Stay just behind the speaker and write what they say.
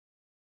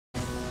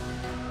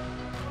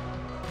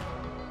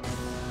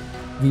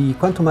The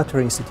Quantum Matter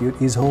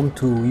Institute is home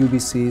to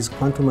UBC's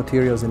Quantum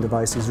Materials and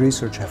Devices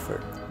research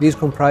effort. It is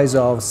comprised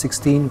of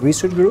 16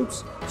 research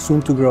groups,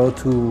 soon to grow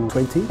to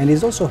 20, and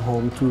is also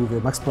home to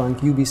the Max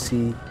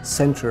Planck-UBC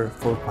Centre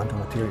for Quantum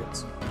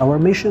Materials. Our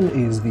mission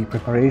is the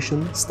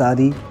preparation,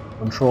 study,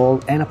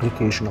 control, and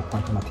application of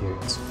quantum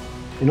materials,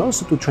 and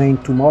also to train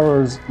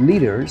tomorrow's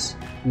leaders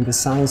in the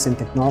science and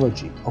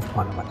technology of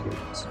quantum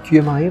materials.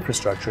 QMI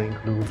infrastructure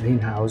includes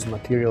in-house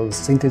materials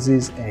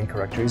synthesis and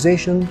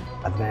characterization,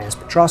 advanced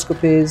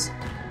spectroscopies,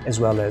 as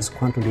well as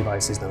quantum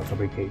devices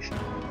nanofabrication.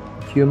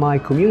 The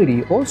QMI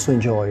community also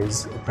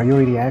enjoys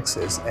priority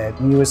access at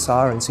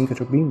USR and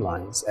synchrotron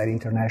beamlines at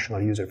international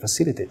user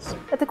facilities.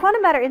 At the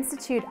Quantum Matter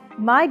Institute,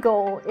 my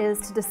goal is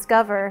to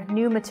discover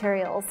new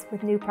materials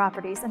with new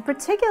properties, and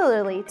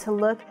particularly to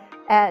look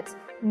at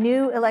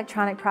new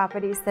electronic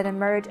properties that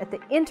emerge at the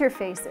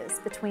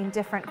interfaces between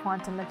different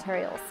quantum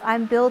materials.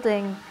 I'm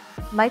building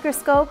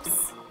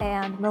microscopes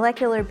and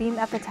molecular beam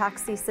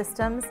epitaxy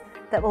systems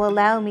that will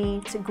allow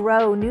me to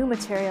grow new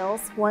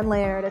materials one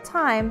layer at a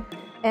time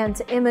and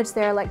to image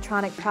their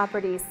electronic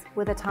properties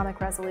with atomic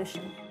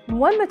resolution.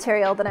 One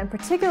material that I'm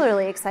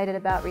particularly excited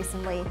about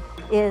recently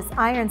is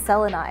iron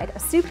selenide, a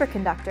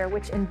superconductor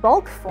which in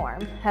bulk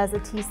form has a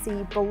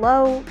TC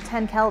below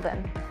 10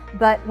 Kelvin,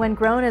 but when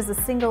grown as a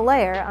single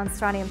layer on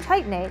strontium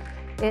titanate,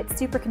 it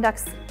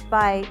superconducts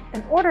by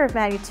an order of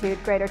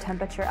magnitude greater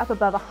temperature, up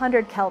above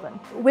 100 Kelvin.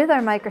 With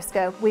our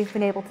microscope, we've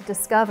been able to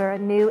discover a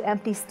new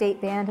empty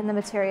state band in the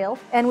material,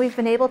 and we've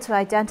been able to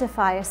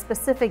identify a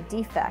specific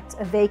defect,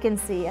 a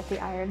vacancy at the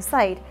iron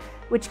site,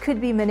 which could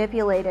be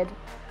manipulated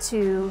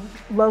to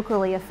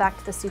locally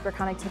affect the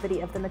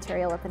superconductivity of the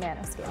material at the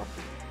nanoscale.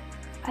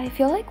 I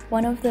feel like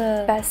one of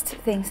the best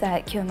things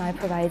that QMI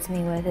provides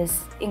me with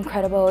is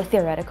incredible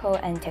theoretical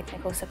and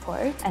technical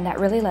support, and that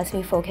really lets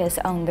me focus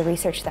on the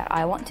research that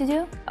I want to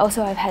do.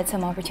 Also, I've had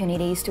some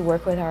opportunities to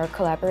work with our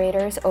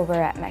collaborators over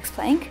at Max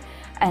Planck,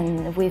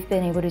 and we've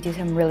been able to do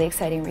some really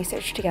exciting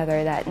research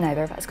together that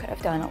neither of us could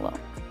have done alone.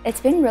 It's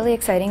been really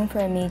exciting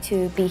for me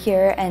to be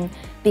here and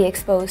be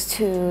exposed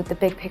to the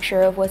big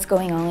picture of what's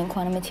going on in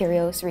quantum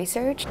materials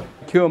research.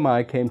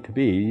 QMI came to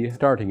be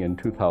starting in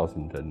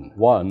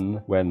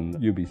 2001 when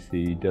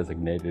UBC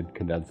designated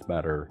condensed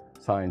matter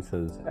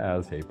sciences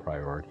as a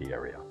priority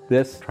area.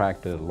 This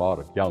attracted a lot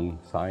of young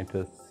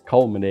scientists,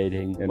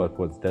 culminating in what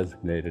was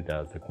designated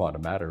as the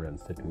Quantum Matter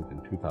Institute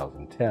in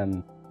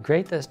 2010. The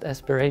greatest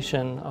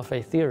aspiration of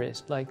a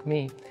theorist like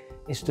me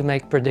is to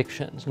make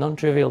predictions,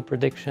 non-trivial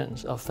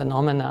predictions of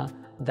phenomena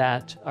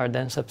that are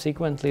then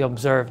subsequently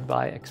observed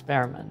by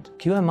experiment.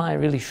 QMI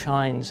really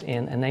shines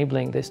in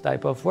enabling this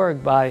type of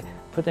work by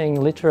putting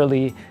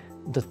literally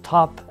the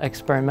top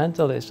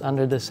experimentalists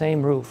under the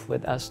same roof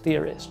with us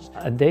theorists.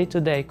 A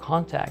day-to-day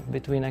contact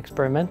between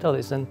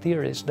experimentalists and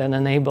theorists then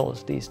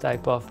enables these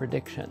type of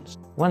predictions.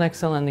 One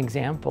excellent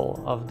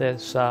example of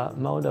this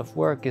mode of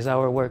work is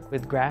our work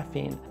with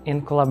graphene.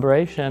 In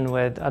collaboration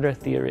with other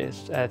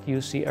theorists at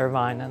UC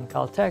Irvine and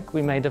Caltech,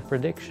 we made a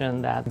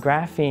prediction that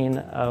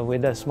graphene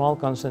with a small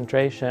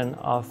concentration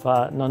of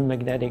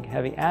non-magnetic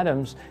heavy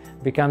atoms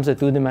becomes a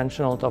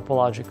two-dimensional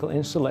topological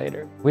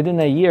insulator. Within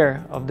a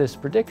year of this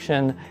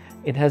prediction,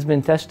 it has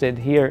been tested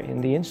here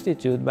in the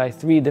Institute by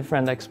 3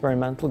 different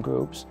experimental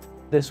groups.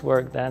 This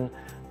work then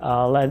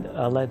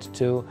led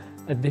to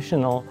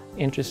additional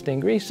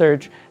interesting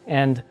research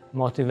and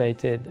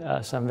motivated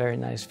some very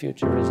nice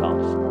future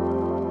results.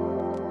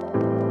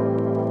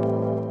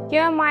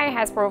 QMI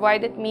has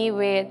provided me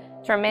with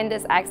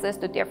tremendous access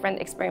to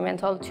different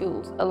experimental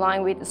tools,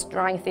 along with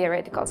strong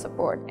theoretical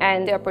support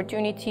and the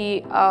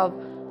opportunity of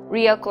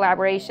real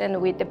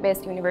collaboration with the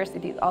best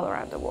universities all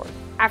around the world.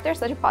 After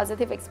such a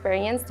positive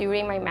experience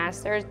during my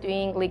master's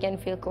doing ligand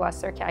field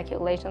cluster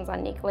calculations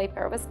on nuclei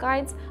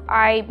perovskites,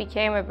 I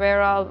became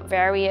aware of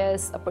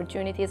various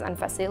opportunities and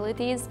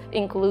facilities,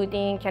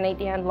 including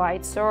Canadian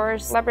Light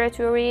Source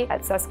Laboratory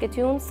at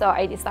Saskatoon, so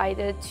I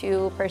decided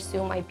to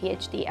pursue my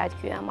PhD at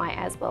QMI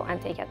as well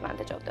and take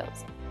advantage of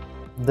those.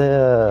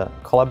 The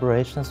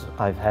collaborations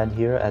I've had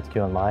here at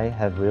QMI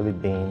have really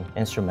been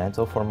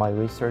instrumental for my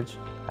research.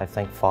 I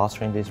think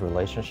fostering these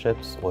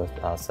relationships with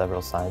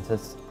several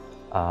scientists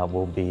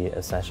will be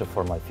essential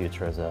for my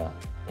future as a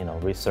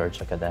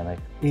research academic.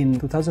 In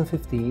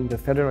 2015, the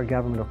federal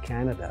government of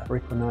Canada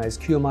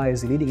recognized QMI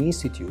as a leading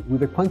institute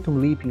with a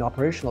quantum leap in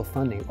operational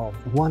funding of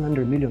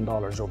 $100 million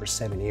over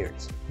 7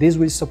 years. This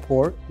will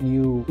support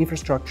new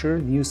infrastructure,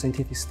 new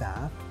scientific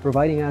staff,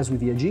 providing us with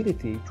the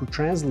agility to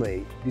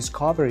translate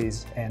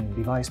discoveries and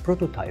device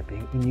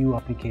prototyping in new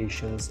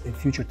applications and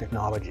future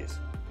technologies.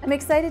 I'm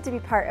excited to be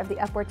part of the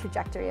upward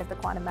trajectory of the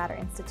Quantum Matter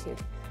Institute.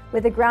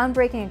 With the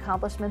groundbreaking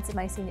accomplishments of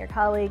my senior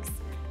colleagues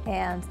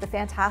and the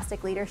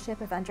fantastic leadership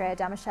of Andrea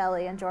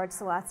Damascelli and George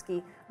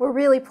Sawatsky, we're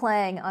really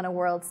playing on a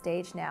world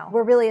stage now.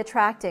 We're really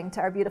attracting to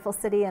our beautiful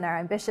city and our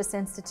ambitious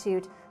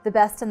institute the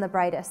best and the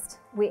brightest.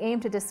 We aim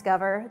to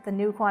discover the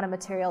new quantum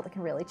material that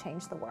can really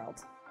change the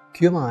world.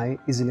 QMI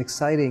is an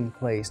exciting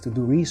place to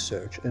do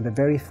research at the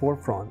very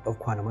forefront of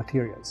quantum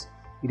materials.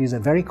 It is a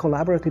very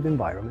collaborative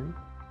environment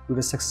with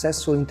a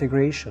successful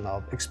integration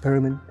of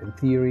experiment and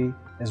theory,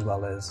 as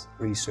well as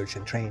research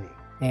and training.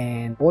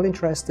 And all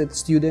interested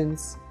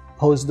students,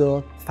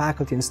 postdoc,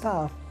 faculty and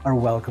staff are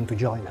welcome to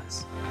join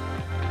us.